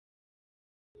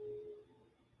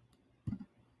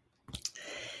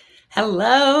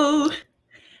Hello.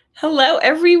 Hello,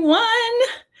 everyone.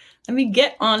 Let me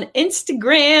get on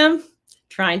Instagram.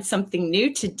 Trying something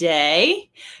new today.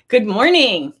 Good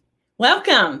morning.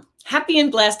 Welcome. Happy and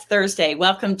blessed Thursday.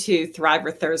 Welcome to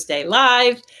Thriver Thursday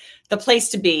Live, the place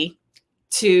to be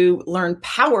to learn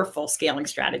powerful scaling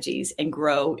strategies and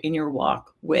grow in your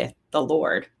walk with the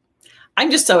Lord.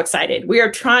 I'm just so excited. We are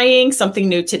trying something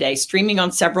new today, streaming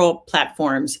on several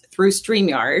platforms through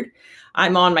StreamYard.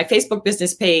 I'm on my Facebook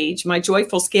business page, my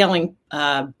Joyful Scaling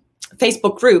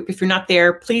Facebook group. If you're not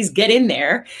there, please get in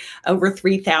there. Over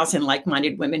 3,000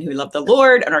 like-minded women who love the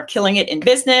Lord and are killing it in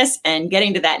business and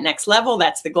getting to that next level.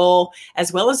 That's the goal,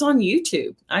 as well as on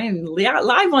YouTube. I am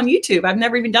live on YouTube. I've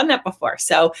never even done that before.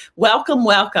 So welcome,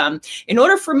 welcome. In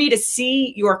order for me to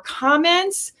see your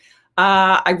comments,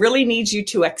 I really need you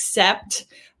to accept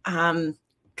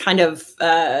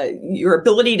your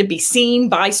ability to be seen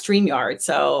by StreamYard.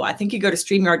 So I think you go to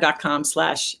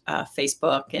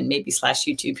StreamYard.com/Facebook and maybe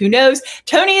 /YouTube. Who knows?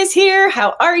 Tony is here.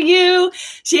 How are you?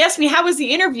 She asked me, how was the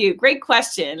interview? Great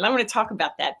question. I want to talk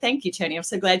about that. Thank you, Tony. I'm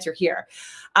so glad you're here.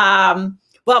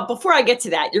 Well, before I get to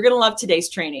that, you're going to love today's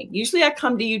training. Usually I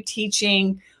come to you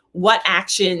teaching what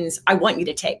actions I want you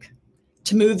to take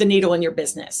to move the needle in your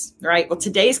business, right? Well,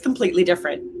 today is completely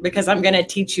different because I'm going to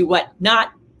teach you what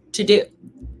not to do,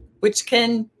 which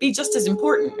can be just as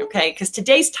important, okay? Because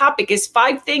today's topic is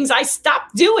 5 things I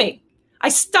stopped doing. I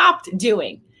stopped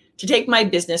doing to take my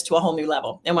business to a whole new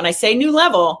level. And when I say new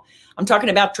level, I'm talking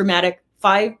about dramatic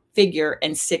 5-figure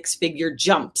and 6-figure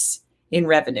jumps in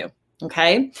revenue,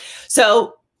 okay?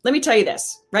 So let me tell you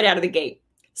this right out of the gate.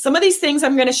 Some of these things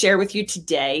I'm going to share with you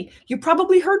today, you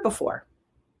probably heard before.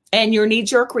 And your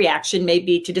knee-jerk reaction may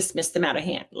be to dismiss them out of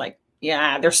hand. Like,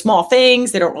 yeah, they're small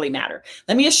things. They don't really matter.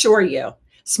 Let me assure you,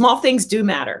 small things do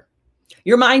matter.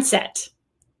 Your mindset,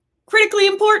 critically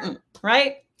important,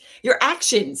 right? Your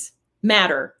actions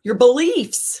matter. Your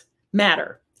beliefs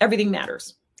matter. Everything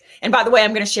matters. And by the way,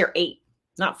 I'm going to share 8,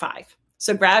 not 5.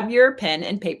 So grab your pen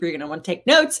and paper. You're going to want to take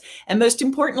notes. And most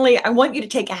importantly, I want you to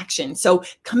take action. So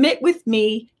commit with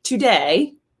me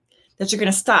today that you're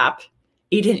going to stop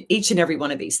eating each and every one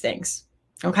of these things.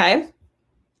 Okay?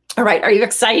 All right. Are you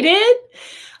excited?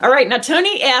 All right. Now,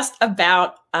 Tony asked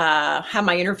about how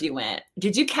my interview went.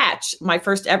 Did you catch my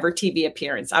first ever TV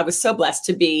appearance? I was so blessed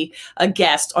to be a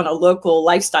guest on a local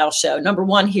lifestyle show,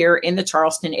 #1 here in the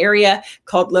Charleston area,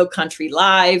 called Low Country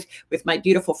Live, with my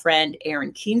beautiful friend,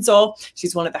 Erin Kienzle.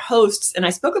 She's one of the hosts. And I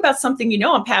spoke about something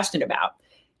I'm passionate about,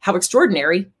 how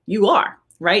extraordinary you are.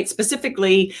 Right?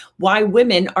 Specifically, why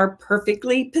women are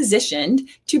perfectly positioned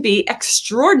to be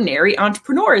extraordinary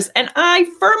entrepreneurs. And I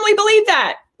firmly believe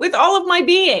that with all of my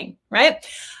being, right?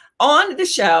 On the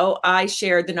show, I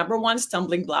shared the #1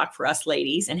 stumbling block for us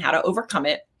ladies and how to overcome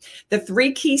it, the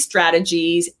 3 key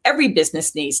strategies every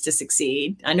business needs to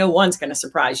succeed. I know one's going to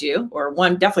surprise you, or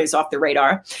one definitely is off the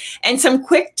radar, and some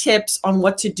quick tips on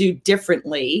what to do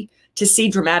differently to see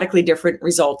dramatically different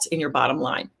results in your bottom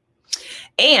line.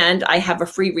 And I have a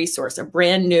free resource, a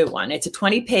brand new one. It's a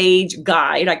 20-page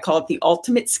guide. I call it the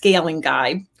Ultimate Scaling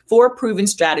Guide, 4 proven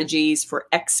strategies for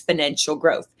exponential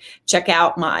growth. Check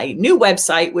out my new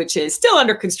website, which is still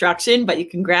under construction, but you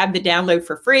can grab the download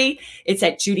for free. It's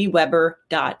at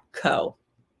judyweber.co.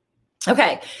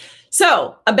 Okay.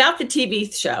 So about the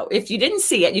TV show, if you didn't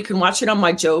see it, you can watch it on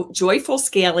my Joyful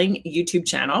Scaling YouTube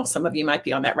channel. Some of you might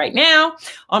be on that right now,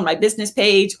 on my business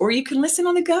page, or you can listen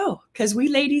on the go because we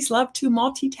ladies love to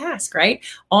multitask, right?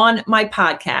 On my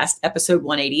podcast, episode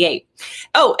 188.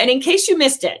 Oh, and in case you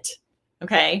missed it,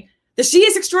 okay, the She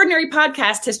Is Extraordinary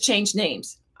podcast has changed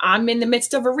names. I'm in the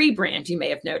midst of a rebrand, you may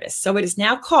have noticed. So it is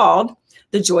now called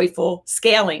the Joyful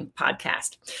Scaling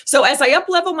Podcast. So as I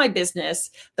up-level my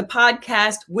business, the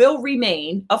podcast will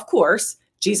remain, of course,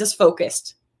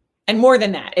 Jesus-focused. And more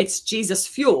than that, it's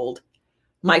Jesus-fueled.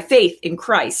 My faith in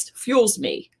Christ fuels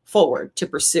me forward to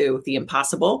pursue the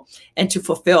impossible and to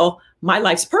fulfill my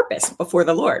life's purpose before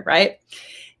the Lord, right?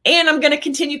 And I'm going to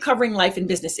continue covering life and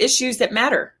business issues that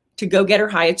matter to go-getter,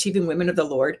 high-achieving women of the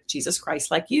Lord, Jesus Christ,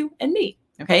 like you and me.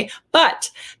 Okay. But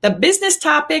the business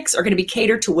topics are going to be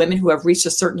catered to women who have reached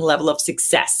a certain level of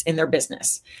success in their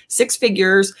business, 6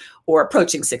 figures or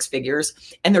approaching 6 figures,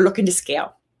 and they're looking to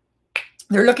scale.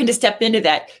 They're looking to step into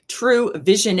that true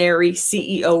visionary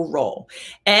CEO role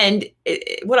and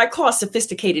what I call a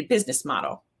sophisticated business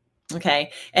model.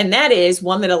 Okay. And that is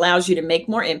one that allows you to make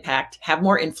more impact, have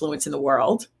more influence in the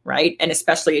world, right? And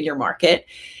especially in your market.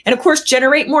 And of course,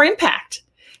 generate more impact.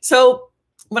 So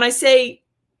when I say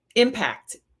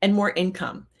impact and more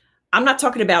income, I'm not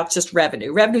talking about just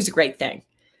revenue. Revenue is a great thing,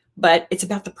 but it's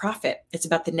about the profit. It's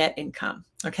about the net income.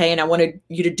 Okay. And I wanted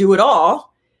you to do it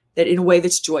all that in a way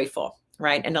that's joyful,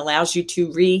 right? And allows you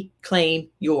to reclaim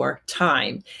your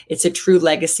time. It's a true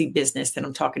legacy business that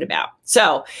I'm talking about.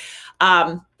 So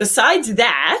besides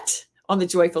that, on the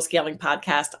Joyful Scaling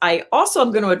podcast, I also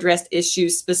am going to address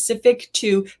issues specific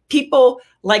to people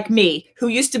like me who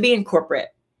used to be in corporate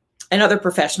and other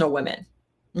professional women,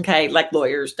 okay, like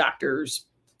lawyers, doctors,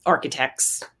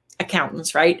 architects,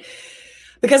 accountants, right?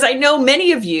 Because I know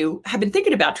many of you have been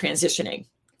thinking about transitioning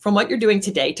from what you're doing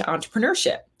today to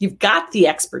entrepreneurship. You've got the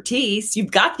expertise,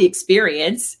 you've got the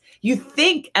experience. You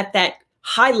think at that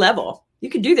high level, you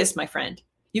can do this, my friend.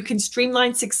 You can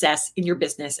streamline success in your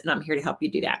business, and I'm here to help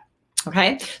you do that.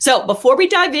 Okay. So before we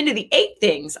dive into the 8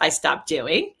 things I stopped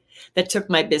doing that took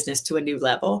my business to a new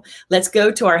level, let's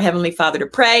go to our Heavenly Father to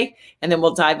pray, and then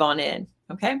we'll dive on in.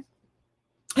 Okay.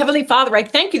 Heavenly Father, I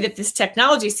thank you that this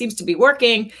technology seems to be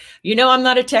working. You know, I'm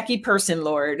not a techie person,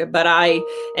 Lord, but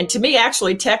and to me,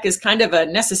 actually, tech is kind of a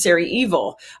necessary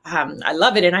evil. I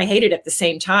love it and I hate it at the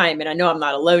same time. And I know I'm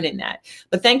not alone in that.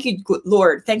 But thank you,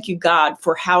 Lord. Thank you, God,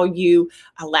 for how you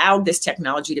allowed this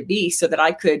technology to be so that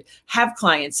I could have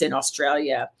clients in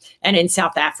Australia and in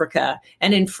South Africa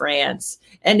and in France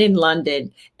and in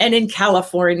London and in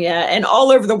California and all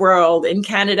over the world, in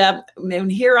Canada. And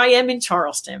here I am in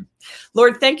Charleston.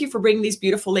 Lord, thank you for bringing these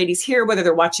beautiful ladies here, whether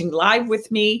they're watching live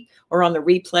with me or on the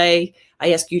replay.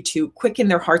 I ask you to quicken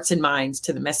their hearts and minds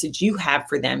to the message you have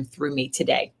for them through me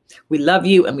today. We love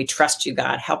you and we trust you,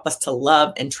 God. Help us to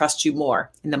love and trust you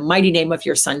more. In the mighty name of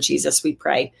your Son, Jesus, we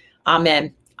pray.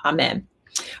 Amen. Amen.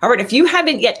 All right. If you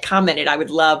haven't yet commented, I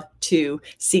would love to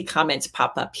see comments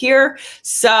pop up here.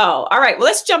 So, all right, well,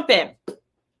 let's jump in.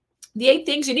 The 8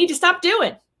 things you need to stop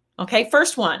doing. Okay.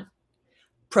 First one,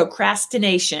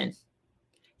 procrastination.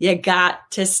 You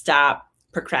got to stop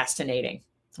procrastinating.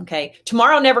 Okay.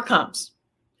 Tomorrow never comes.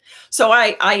 So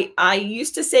I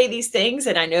used to say these things,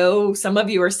 and I know some of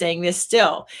you are saying this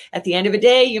still. At the end of a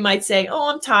day, you might say, oh,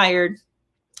 I'm tired.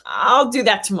 I'll do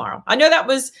that tomorrow. I know that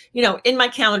was, in my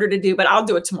calendar to do, but I'll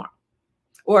do it tomorrow.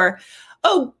 Or,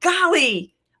 oh,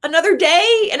 golly, another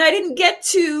day and I didn't get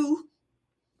to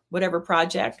whatever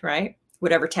project, right?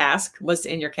 Whatever task was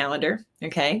in your calendar.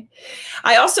 Okay.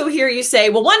 I also hear you say,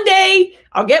 well, one day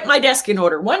I'll get my desk in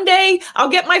order. One day I'll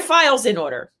get my files in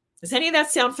order. Does any of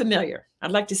that sound familiar? I'd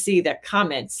like to see the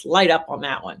comments light up on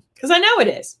that one, because I know it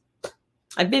is.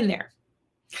 I've been there.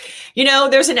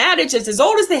 There's an adage that's as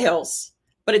old as the hills,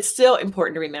 but it's still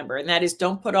important to remember. And that is,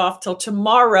 don't put off till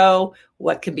tomorrow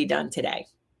what can be done today.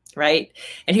 Right.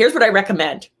 And here's what I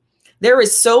recommend. There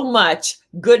is so much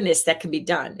goodness that can be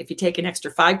done if you take an extra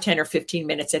 5, 10, or 15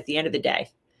 minutes at the end of the day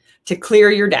to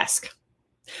clear your desk.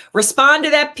 Respond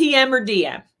to that PM or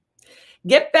DM.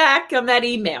 Get back on that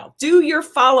email. Do your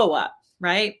follow-up,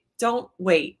 right? Don't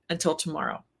wait until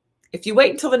tomorrow. If you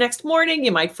wait until the next morning,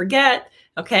 you might forget,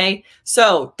 okay?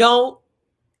 So don't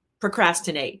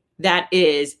procrastinate. That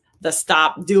is the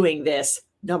stop doing this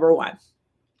number 1,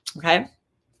 okay?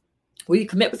 Will you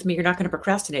commit with me? You're not going to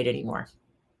procrastinate anymore.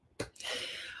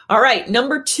 All right.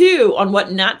 Number 2 on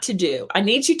what not to do. I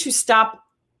need you to stop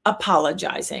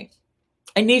apologizing.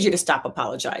 I need you to stop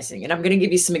apologizing. And I'm going to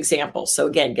give you some examples. So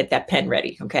again, get that pen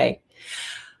ready. Okay.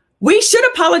 We should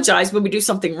apologize when we do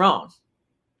something wrong.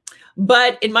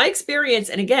 But in my experience,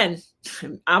 and again,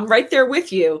 I'm right there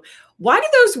with you. Why do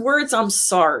those words, I'm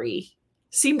sorry,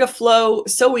 seem to flow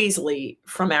so easily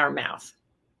from our mouth?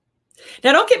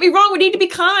 Now, don't get me wrong. We need to be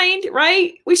kind,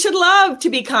 right? We should love to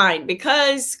be kind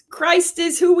because Christ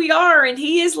is who we are and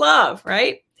he is love,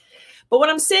 right? But what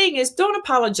I'm saying is, don't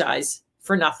apologize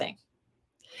for nothing.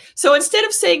 So instead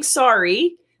of saying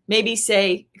sorry, maybe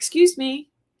say, excuse me,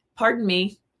 pardon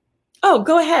me. Oh,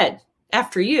 go ahead.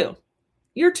 After you.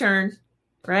 Your turn,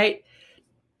 right?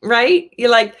 Right?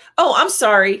 You're like, oh, I'm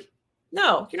sorry.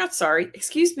 No, you're not sorry.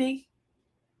 Excuse me.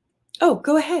 Oh,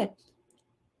 go ahead.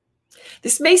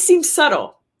 This may seem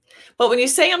subtle, but when you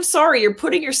say I'm sorry, you're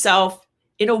putting yourself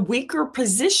in a weaker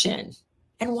position.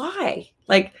 And why?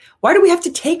 Like, why do we have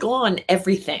to take on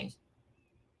everything?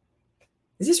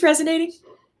 Is this resonating?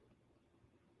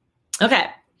 Okay.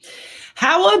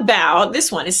 How about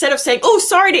this one? Instead of saying, oh,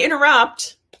 sorry to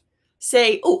interrupt,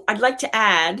 say, oh, I'd like to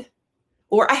add,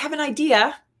 or I have an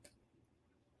idea.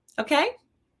 Okay.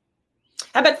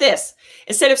 How about this?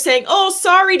 Instead of saying, oh,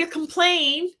 sorry to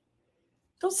complain,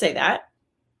 don't say that.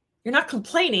 You're not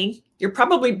complaining. You're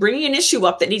probably bringing an issue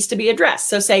up that needs to be addressed.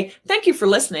 So say, thank you for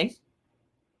listening.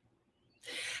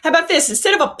 How about this?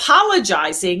 Instead of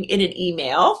apologizing in an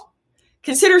email,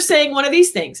 consider saying one of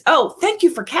these things. Oh, thank you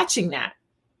for catching that.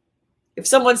 If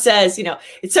someone says,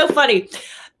 it's so funny.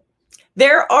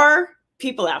 There are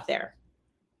people out there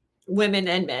women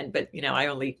and men, but I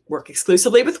only work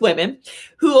exclusively with women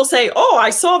who will say, "Oh, I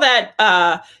saw that,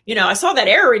 I saw that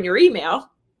error in your email."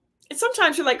 And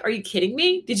sometimes you're like, "Are you kidding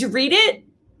me? Did you read it?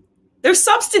 There's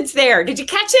substance there. Did you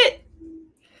catch it?"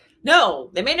 No,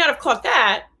 they may not have caught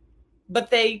that,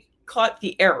 but they caught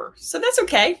the error. So that's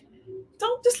okay.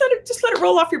 Don't just let it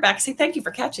roll off your back. Say, "Thank you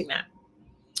for catching that."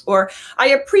 Or, "I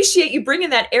appreciate you bringing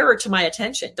that error to my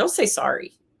attention." Don't say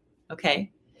sorry.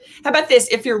 Okay. How about this?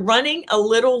 If you're running a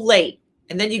little late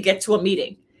and then you get to a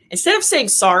meeting, instead of saying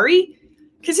sorry,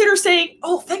 consider saying,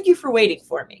 "Oh, thank you for waiting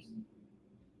for me."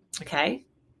 Okay.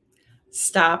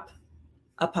 Stop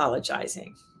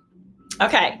apologizing.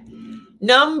 Okay.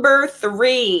 Number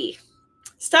 3,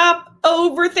 stop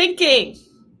overthinking.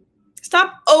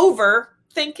 Stop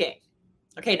overthinking.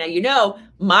 Okay. Now,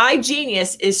 my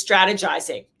genius is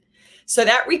strategizing. So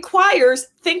that requires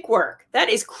think work. That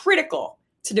is critical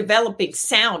to developing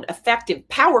sound, effective,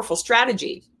 powerful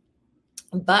strategy.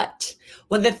 But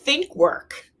when the think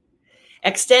work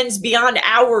extends beyond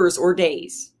hours or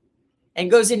days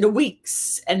and goes into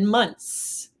weeks and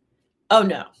months, oh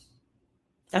no,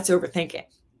 that's overthinking.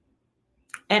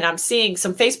 And I'm seeing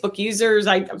some Facebook users,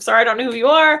 I'm sorry, I don't know who you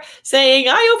are, saying,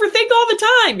 "I overthink all the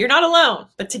time." You're not alone,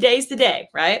 but today's the day,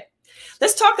 right?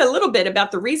 Let's talk a little bit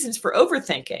about the reasons for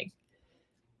overthinking.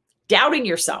 Doubting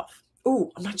yourself.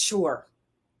 "Ooh, I'm not sure.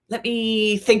 Let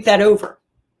me think that over,"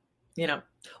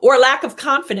 or a lack of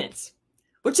confidence,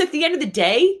 which at the end of the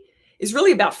day is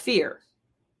really about fear.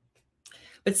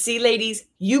 But see, ladies,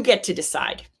 you get to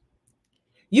decide.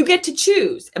 You get to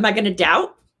choose. Am I going to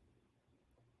doubt?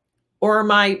 Or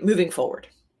am I moving forward?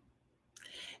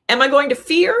 Am I going to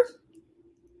fear?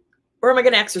 Or am I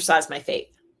going to exercise my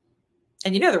faith?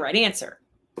 And you know the right answer,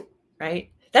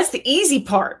 right? That's the easy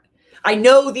part. I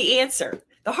know the answer.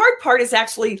 The hard part is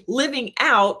actually living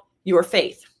out your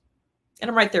faith. And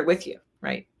I'm right there with you,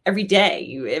 right? Every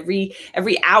day,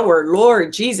 every hour,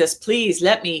 "Lord Jesus, please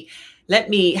let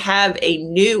me have a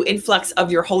new influx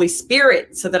of your Holy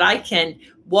Spirit so that I can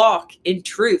walk in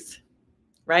truth,"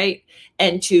 right?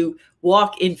 And to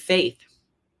walk in faith.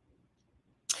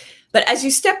 But as you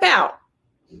step out,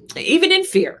 even in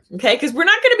fear, okay, because we're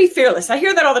not going to be fearless. I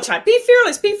hear that all the time. Be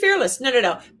fearless, be fearless.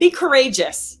 No. Be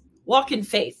courageous. Walk in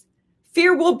faith.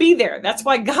 Fear will be there. That's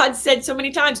why God said so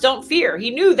many times, "Don't fear." He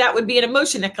knew that would be an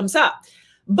emotion that comes up.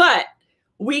 But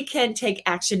we can take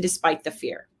action despite the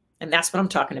fear. And that's what I'm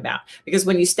talking about. Because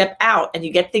when you step out and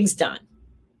you get things done,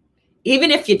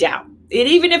 even if you doubt, and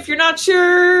even if you're not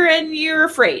sure and you're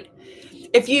afraid,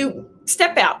 if you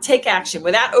step out, take action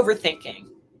without overthinking,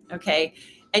 okay,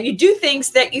 and you do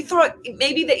things that you thought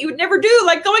maybe that you would never do,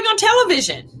 like going on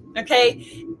television,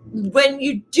 okay, when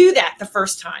you do that the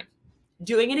first time,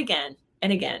 doing it again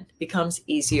and again becomes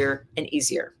easier and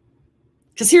easier.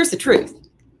 Because here's the truth.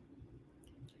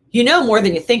 You know more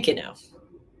than you think you know.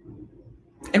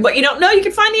 And what you don't know, you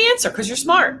can find the answer because you're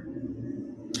smart.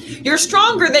 You're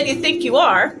stronger than you think you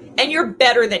are, and you're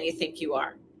better than you think you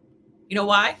are. You know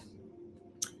why?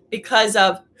 Because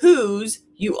of whose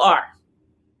you are.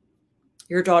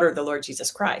 You're a daughter of the Lord Jesus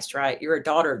Christ, right? You're a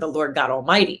daughter of the Lord God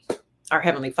Almighty, our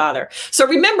Heavenly Father. So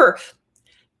remember,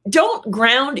 don't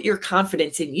ground your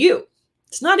confidence in you.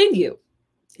 It's not in you.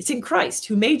 It's in Christ,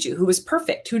 who made you, who is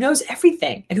perfect, who knows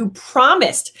everything, and who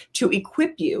promised to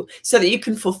equip you so that you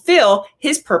can fulfill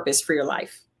his purpose for your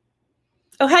life.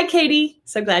 Oh, hi, Katie.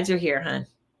 So glad you're here, hon.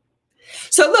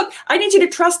 So look, I need you to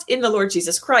trust in the Lord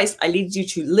Jesus Christ. I need you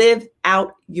to live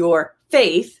out your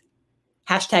faith.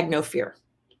 #no fear.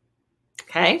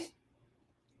 Okay.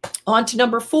 On to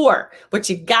number 4, what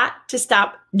you got to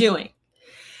stop doing.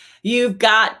 You've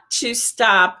got to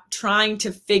stop trying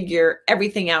to figure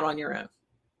everything out on your own.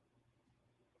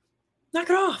 Knock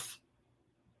it off.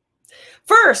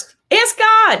 First, ask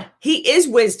God. He is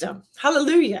wisdom.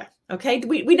 Hallelujah. Okay.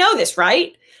 We know this,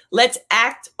 right? Let's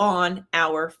act on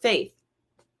our faith.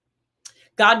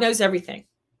 God knows everything.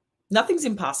 Nothing's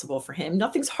impossible for him.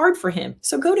 Nothing's hard for him.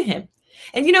 So go to him.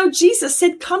 And Jesus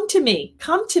said, come to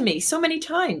me so many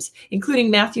times, including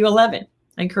Matthew 11.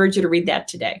 I encourage you to read that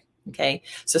today. Okay.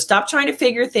 So stop trying to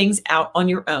figure things out on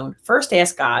your own. First,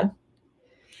 ask God.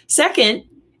 Second,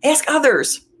 ask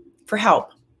others for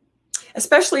help,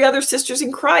 especially other sisters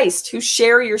in Christ who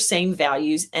share your same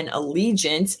values and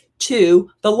allegiance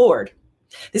to the Lord.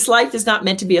 This life is not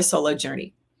meant to be a solo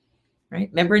journey, right?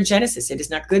 Remember in Genesis, it is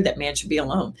not good that man should be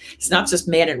alone. It's not just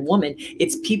man and woman,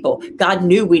 it's people. God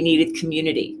knew we needed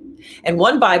community. And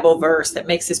one Bible verse that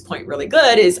makes this point really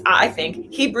good is, I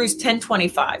think, Hebrews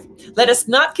 10:25. Let us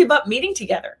not give up meeting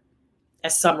together,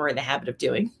 as some are in the habit of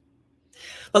doing,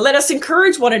 but let us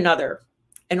encourage one another,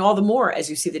 and all the more as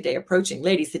you see the day approaching.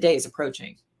 Ladies, the day is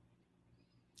approaching.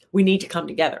 We need to come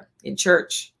together in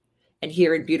church and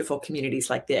here in beautiful communities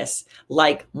like this,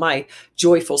 like my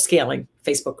Joyful Scaling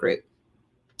Facebook group.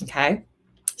 Okay?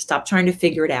 Stop trying to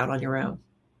figure it out on your own.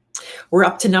 We're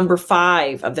up to number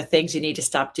 5 of the things you need to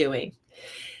stop doing.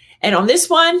 And on this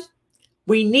one,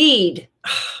 we need,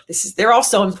 they're all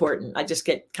so important. I just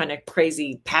get kind of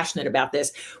crazy passionate about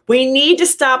this. We need to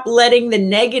stop letting the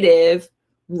negative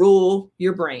rule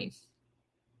your brain.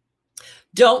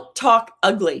 Don't talk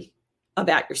ugly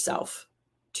about yourself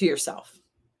to yourself.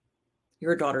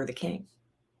 You're a daughter of the King.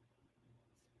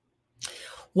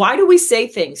 Why do we say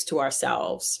things to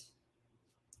ourselves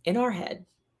in our head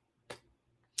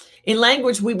in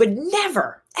language we would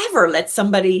never, ever let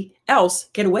somebody else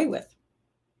get away with?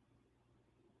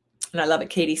 And I love it,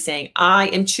 Katie saying, I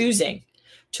am choosing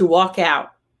to walk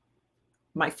out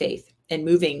my faith and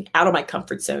moving out of my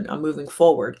comfort zone. I'm moving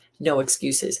forward. No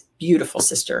excuses. Beautiful,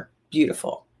 sister.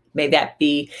 Beautiful. May that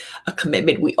be a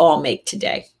commitment we all make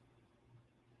today.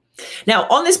 Now,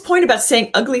 on this point about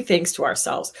saying ugly things to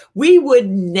ourselves, we would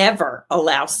never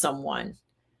allow someone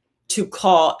to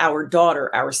call our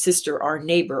daughter, our sister, our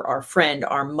neighbor, our friend,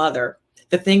 our mother,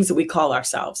 the things that we call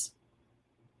ourselves.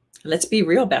 Let's be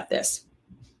real about this.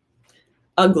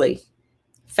 Ugly,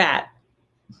 fat,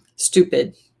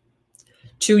 stupid,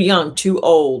 too young, too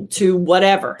old, too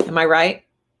whatever. Am I right?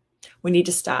 We need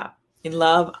to stop. In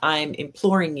love, I'm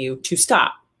imploring you to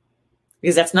stop,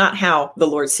 because that's not how the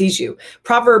Lord sees you.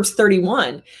 Proverbs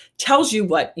 31 tells you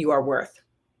what you are worth.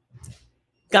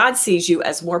 God sees you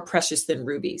as more precious than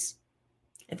rubies.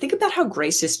 And think about how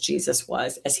gracious Jesus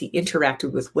was as he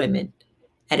interacted with women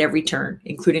at every turn,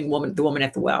 including the woman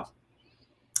at the well,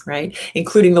 right?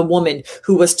 Including the woman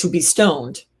who was to be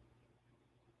stoned.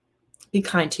 Be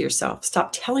kind to yourself. Stop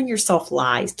telling yourself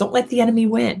lies. Don't let the enemy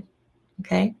win,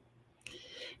 okay?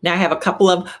 Now I have a couple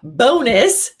of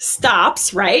bonus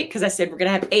stops, right? Because I said we're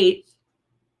going to have 8.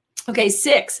 Okay,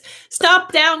 6.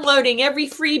 Stop downloading every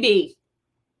freebie.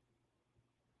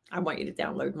 I want you to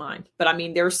download mine. But I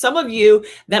mean, there are some of you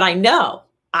that I know.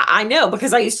 I know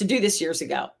because I used to do this years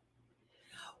ago.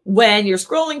 When you're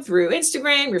scrolling through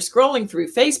Instagram, you're scrolling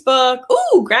through Facebook.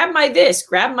 Ooh, grab my this,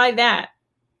 grab my that.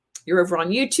 You're over on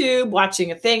YouTube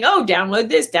watching a thing. Oh, download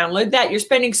this, download that. You're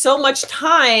spending so much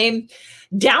time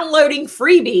downloading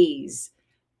freebies.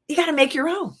 You got to make your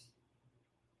own.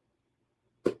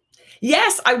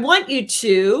 Yes, I want you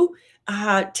to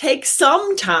take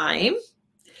some time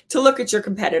to look at your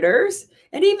competitors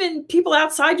and even people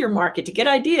outside your market to get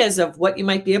ideas of what you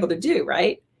might be able to do,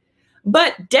 right?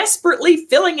 But desperately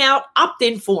filling out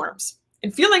opt-in forms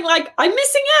and feeling like I'm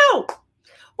missing out.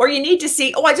 Or you need to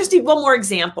see, oh, I just need one more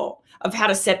example of how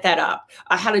to set that up,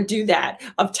 how to do that,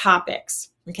 of topics.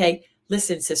 Okay,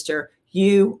 listen, sister,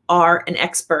 you are an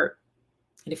expert.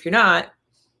 And if you're not,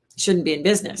 you shouldn't be in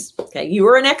business. Okay, you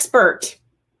are an expert.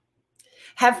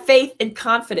 Have faith and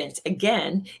confidence,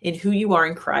 again, in who you are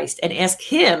in Christ, and ask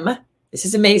him, this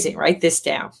is amazing, write this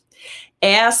down.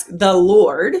 Ask the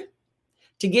Lord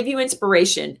to give you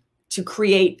inspiration to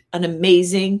create an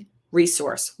amazing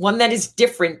resource, one that is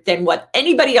different than what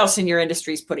anybody else in your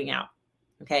industry is putting out.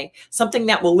 Okay, something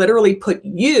that will literally put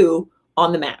you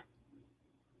on the map.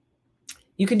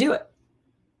 You can do it,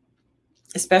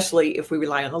 especially if we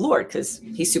rely on the Lord, because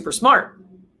he's super smart.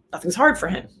 Nothing's hard for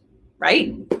him,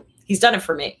 right? He's done it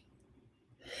for me.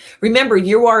 Remember,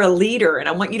 you are a leader, and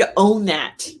I want you to own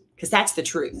that, because that's the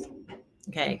truth.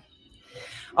 Okay.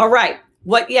 All right.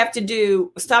 What you have to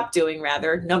do, stop doing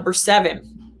rather, number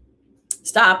 7,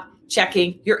 stop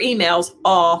checking your emails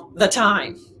all the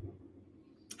time.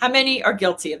 How many are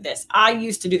guilty of this? I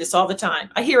used to do this all the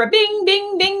time. I hear a bing,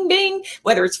 bing, bing, bing,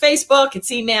 whether it's Facebook,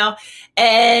 it's email,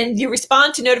 and you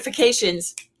respond to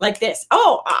notifications like this.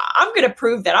 Oh, I'm going to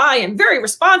prove that I am very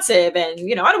responsive and,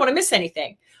 I don't want to miss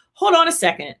anything. Hold on a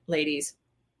second, ladies.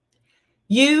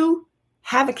 You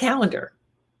have a calendar,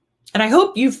 and I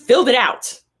hope you filled it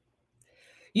out.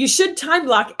 You should time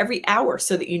block every hour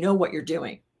so that you know what you're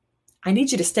doing. I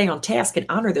need you to stay on task and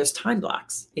honor those time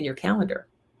blocks in your calendar.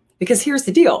 Because here's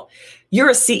the deal. You're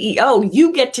a CEO.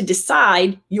 You get to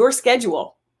decide your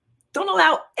schedule. Don't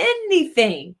allow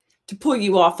anything to pull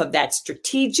you off of that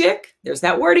strategic. There's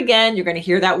that word again. You're going to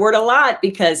hear that word a lot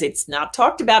because it's not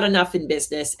talked about enough in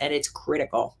business, and it's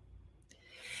critical.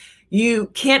 You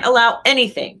can't allow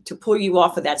anything to pull you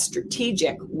off of that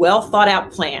strategic, well thought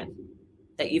out plan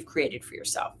that you've created for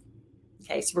yourself.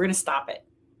 Okay, so we're going to stop it.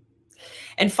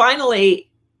 And finally,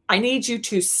 I need you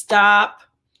to stop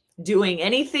doing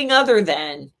anything other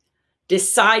than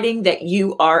deciding that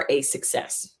you are a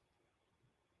success.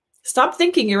 Stop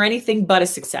thinking you're anything but a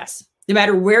success, no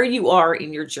matter where you are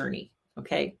in your journey,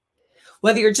 okay?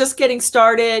 Whether you're just getting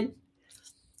started,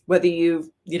 Whether you've,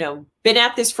 been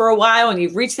at this for a while and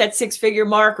you've reached that 6-figure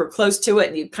mark or close to it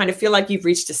and you kind of feel like you've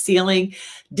reached a ceiling,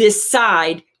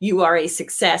 decide you are a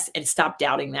success and stop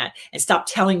doubting that and stop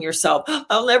telling yourself,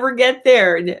 I'll never get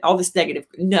there and all this negative.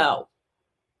 No.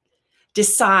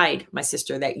 Decide, my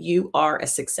sister, that you are a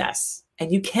success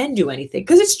and you can do anything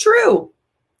because it's true.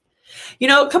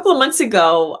 A couple of months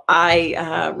ago,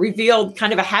 I revealed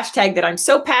kind of a hashtag that I'm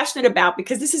so passionate about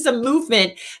because this is a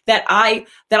movement that I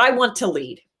want to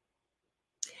lead.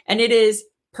 And it is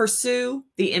pursue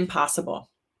the impossible.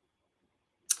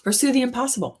 Pursue the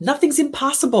impossible. Nothing's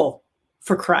impossible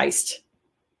for Christ.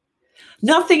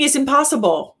 Nothing is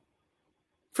impossible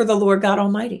for the Lord God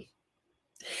Almighty.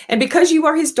 And because you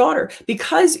are his daughter,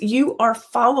 because you are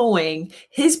following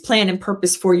his plan and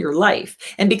purpose for your life,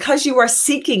 and because you are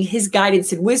seeking his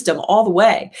guidance and wisdom all the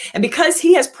way, and because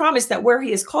he has promised that where he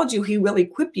has called you, he will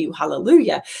equip you.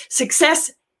 Hallelujah.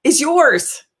 Success is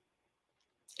yours.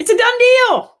 It's a done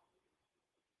deal.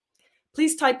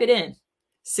 Please type it in.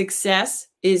 Success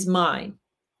is mine.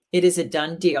 It is a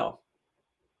done deal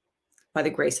by the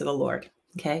grace of the Lord.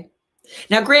 Okay.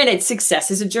 Now, granted,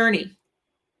 success is a journey.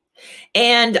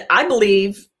 And I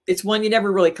believe it's one you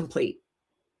never really complete.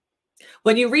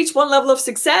 When you reach one level of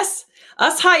success,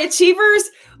 us high achievers,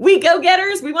 we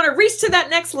go-getters, we want to reach to that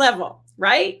next level,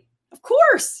 right? Of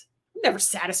course. I'm never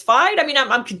satisfied. I mean,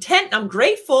 I'm content. I'm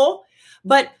grateful.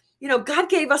 But, God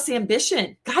gave us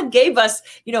ambition. God gave us,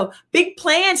 big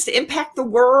plans to impact the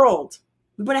world.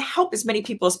 We want to help as many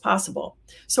people as possible.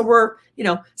 So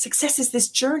success is this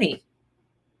journey.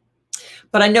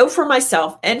 But I know for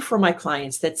myself and for my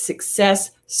clients that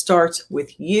success starts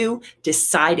with you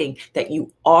deciding that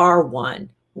you are one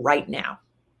right now.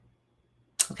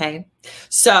 Okay.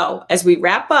 So as we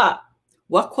wrap up,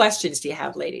 what questions do you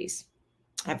have, ladies?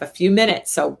 I have a few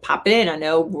minutes, so pop in. I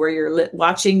know where you're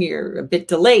watching, you're a bit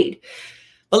delayed.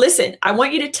 But listen, I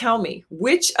want you to tell me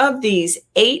which of these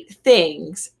 8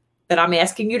 things that I'm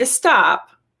asking you to stop,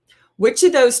 which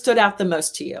of those stood out the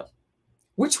most to you?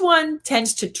 Which one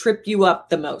tends to trip you up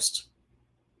the most?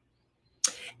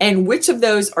 And which of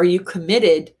those are you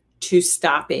committed to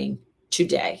stopping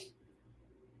today?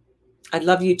 I'd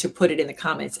love you to put it in the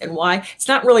comments. And why? It's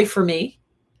not really for me.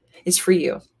 It's for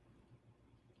you.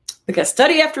 Because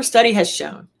study after study has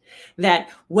shown that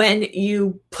when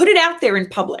you put it out there in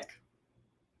public,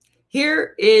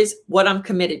 here is what I'm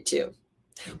committed to.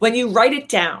 When you write it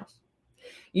down,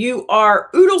 you are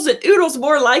oodles and oodles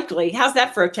more likely. How's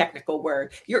that for a technical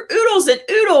word? You're oodles and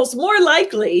oodles more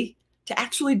likely to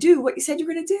actually do what you said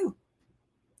you're going to do.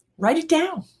 Write it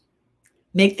down.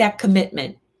 Make that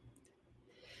commitment.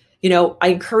 I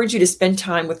encourage you to spend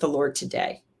time with the Lord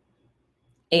today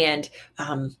and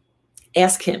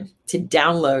ask him to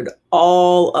download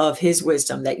all of his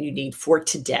wisdom that you need for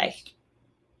today.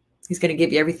 He's going to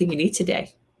give you everything you need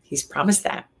today. He's promised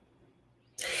that.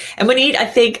 And we need, I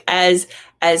think, as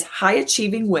high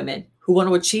achieving women who want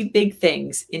to achieve big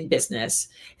things in business,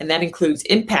 and that includes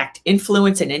impact,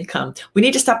 influence, and income, we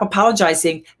need to stop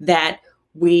apologizing that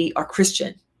we are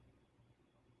Christian.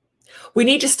 We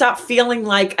need to stop feeling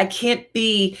like I can't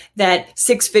be that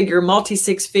 6-figure,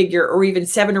 multi-6-figure, or even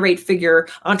 7 or 8-figure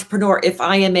entrepreneur if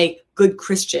I am a good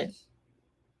Christian.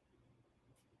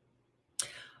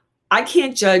 I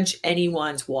can't judge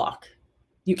anyone's walk.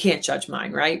 You can't judge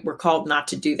mine, right? We're called not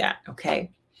to do that,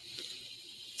 okay?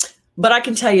 But I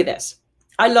can tell you this.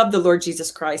 I love the Lord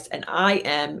Jesus Christ, and I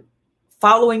am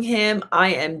following him. I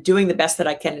am doing the best that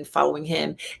I can in following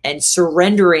him and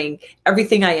surrendering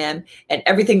everything I am and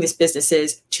everything this business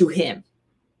is to him.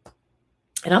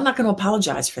 And I'm not going to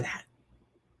apologize for that.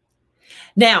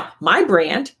 Now, my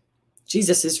brand,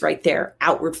 Jesus is right there,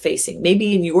 outward facing.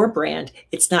 Maybe in your brand,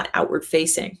 it's not outward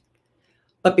facing.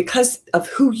 But because of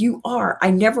who you are,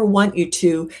 I never want you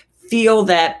to feel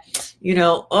that,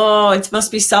 it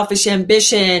must be selfish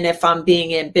ambition if I'm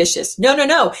being ambitious.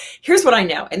 No. Here's what I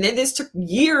know. And then this took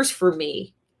years for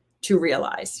me to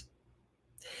realize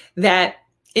that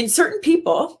in certain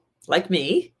people like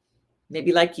me,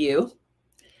 maybe like you,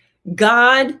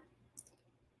 God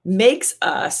makes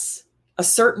us a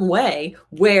certain way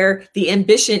where the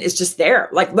ambition is just there.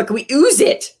 Like we ooze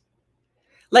it.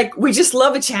 Like we just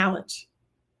love a challenge.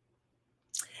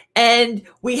 And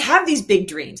we have these big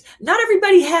dreams. Not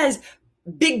everybody has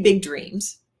big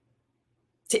dreams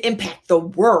to impact the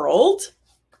world.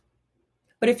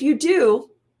 But if you do,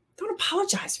 don't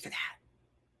apologize for that.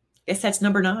 I guess that's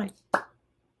number 9.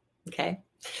 Okay.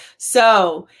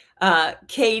 So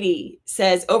Katie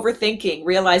says, overthinking,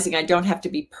 realizing I don't have to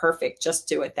be perfect. Just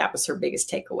do it. That was her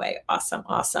biggest takeaway.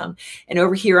 Awesome. And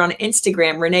over here on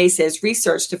Instagram, Renee says,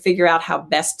 research to figure out how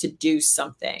best to do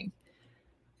something.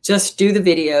 Just do the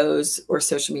videos or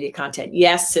social media content.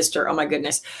 Yes, sister. Oh my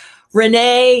goodness.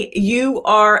 Renee, you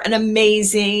are an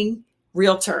amazing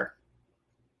realtor.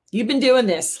 You've been doing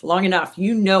this long enough.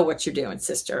 You know what you're doing,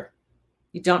 sister.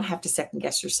 You don't have to second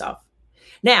guess yourself.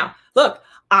 Now, look,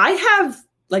 I have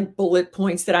like bullet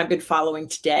points that I've been following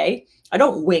today. I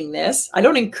don't wing this. I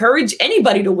don't encourage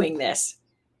anybody to wing this.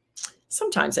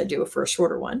 Sometimes I do it for a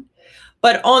shorter one.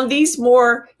 But on these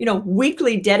more,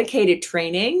 weekly dedicated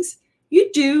trainings, you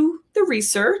do the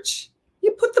research,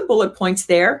 you put the bullet points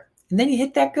there, and then you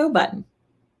hit that go button.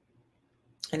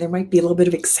 And there might be a little bit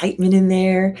of excitement in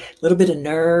there, a little bit of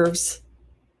nerves.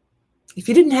 If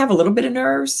you didn't have a little bit of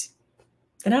nerves,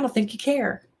 then I don't think you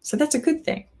care. So that's a good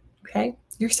thing. Okay.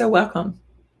 You're so welcome.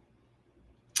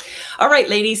 All right,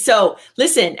 ladies. So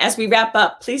listen, as we wrap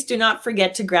up, please do not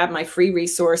forget to grab my free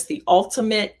resource, The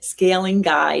Ultimate Scaling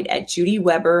Guide at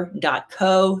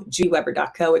judyweber.co,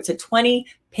 judyweber.co. It's a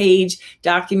 20-page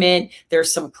document.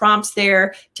 There's some prompts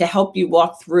there to help you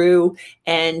walk through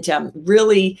and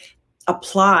really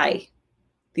apply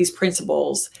these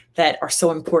principles that are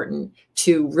so important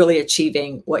to really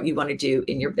achieving what you want to do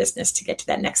in your business to get to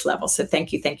that next level. So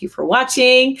thank you. Thank you for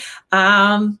watching.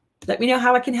 Let me know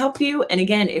how I can help you. And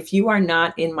again, if you are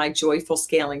not in my Joyful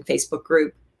Scaling Facebook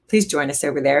group, please join us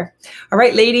over there. All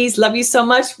right, ladies, love you so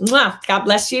much. Mwah. God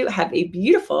bless you. Have a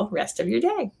beautiful rest of your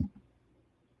day.